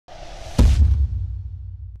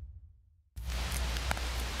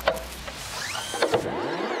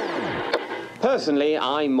Personally,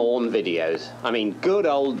 I mourn videos. I mean, good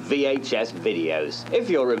old VHS videos. If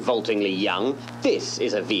you're revoltingly young, this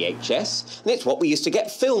is a VHS, and it's what we used to get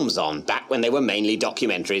films on back when they were mainly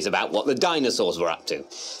documentaries about what the dinosaurs were up to.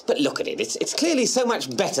 But look at it, it's clearly so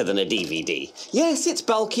much better than a DVD. Yes, it's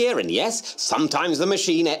bulkier, and yes, sometimes the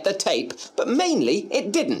machine ate the tape, but mainly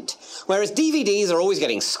it didn't. Whereas DVDs are always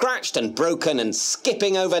getting scratched and broken and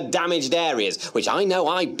skipping over damaged areas, which I know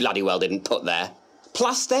I bloody well didn't put there.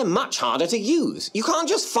 Plus, they're much harder to use. You can't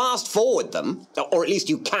just fast-forward them, or at least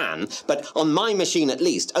you can, but on my machine at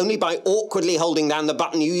least, only by awkwardly holding down the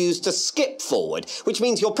button you use to skip forward, which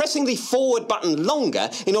means you're pressing the forward button longer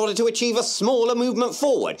in order to achieve a smaller movement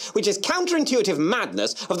forward, which is counterintuitive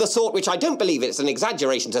madness of the sort which I don't believe it's an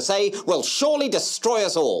exaggeration to say will surely destroy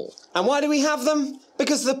us all. And why do we have them?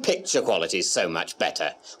 Because the picture quality is so much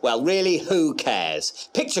better. Well, really, who cares?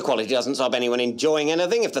 Picture quality doesn't stop anyone enjoying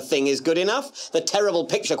anything if the thing is good enough. The terrible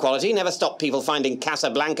picture quality never stopped people finding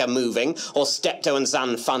Casablanca moving or Steptoe and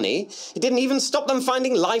Son funny. It didn't even stop them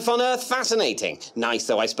finding life on Earth fascinating. Nice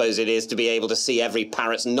though I suppose it is to be able to see every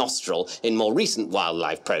parrot's nostril in more recent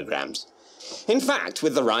wildlife programs. In fact,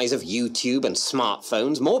 with the rise of YouTube and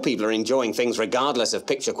smartphones, more people are enjoying things regardless of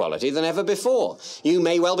picture quality than ever before. You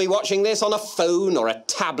may well be watching this on a phone or a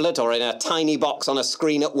tablet or in a tiny box on a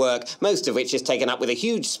screen at work, most of which is taken up with a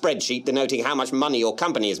huge spreadsheet denoting how much money your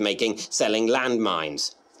company is making selling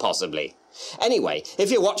landmines. Possibly. Anyway,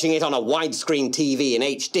 if you're watching it on a widescreen TV in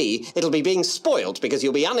HD, it'll be being spoilt because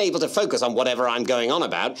you'll be unable to focus on whatever I'm going on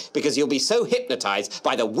about because you'll be so hypnotized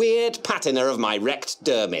by the weird patina of my wrecked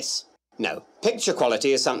dermis. No, picture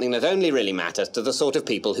quality is something that only really matters to the sort of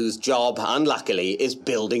people whose job, unluckily, is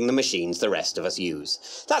building the machines the rest of us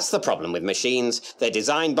use. That's the problem with machines. They're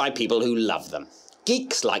designed by people who love them.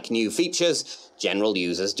 Geeks like new features, general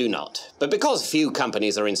users do not. But because few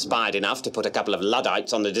companies are inspired enough to put a couple of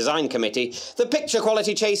Luddites on the design committee, the picture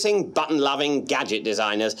quality chasing, button-loving gadget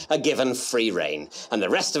designers are given free rein, and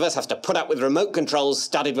the rest of us have to put up with remote controls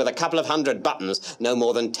studded with a couple of hundred buttons, no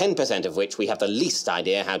more than 10% of which we have the least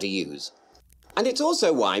idea how to use. And it's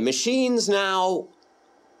also why machines now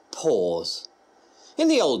pause. In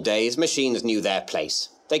the old days, machines knew their place.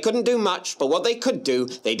 They couldn't do much, but what they could do,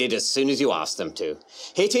 they did as soon as you asked them to.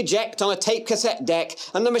 Hit eject on a tape cassette deck,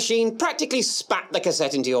 and the machine practically spat the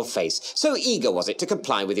cassette into your face. So eager was it to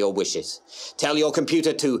comply with your wishes. Tell your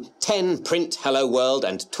computer to 10 print hello world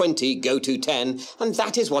and 20 go to 10, and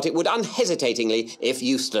that is what it would unhesitatingly, if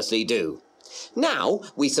uselessly, do. Now,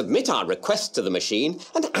 we submit our request to the machine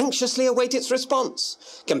and anxiously await its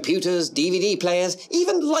response. Computers, DVD players,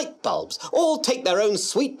 even light bulbs all take their own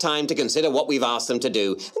sweet time to consider what we've asked them to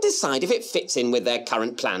do and decide if it fits in with their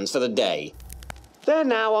current plans for the day. They're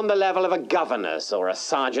now on the level of a governess or a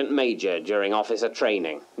sergeant major during officer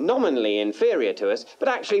training. Nominally inferior to us, but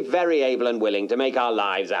actually very able and willing to make our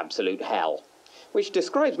lives absolute hell. Which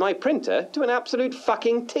describes my printer to an absolute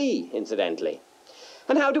fucking T, incidentally.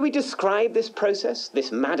 And how do we describe this process,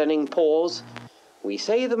 this maddening pause? We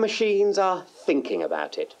say the machines are thinking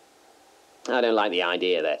about it. I don't like the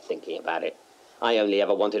idea they're thinking about it. I only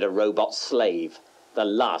ever wanted a robot slave. The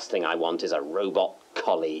last thing I want is a robot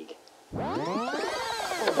colleague.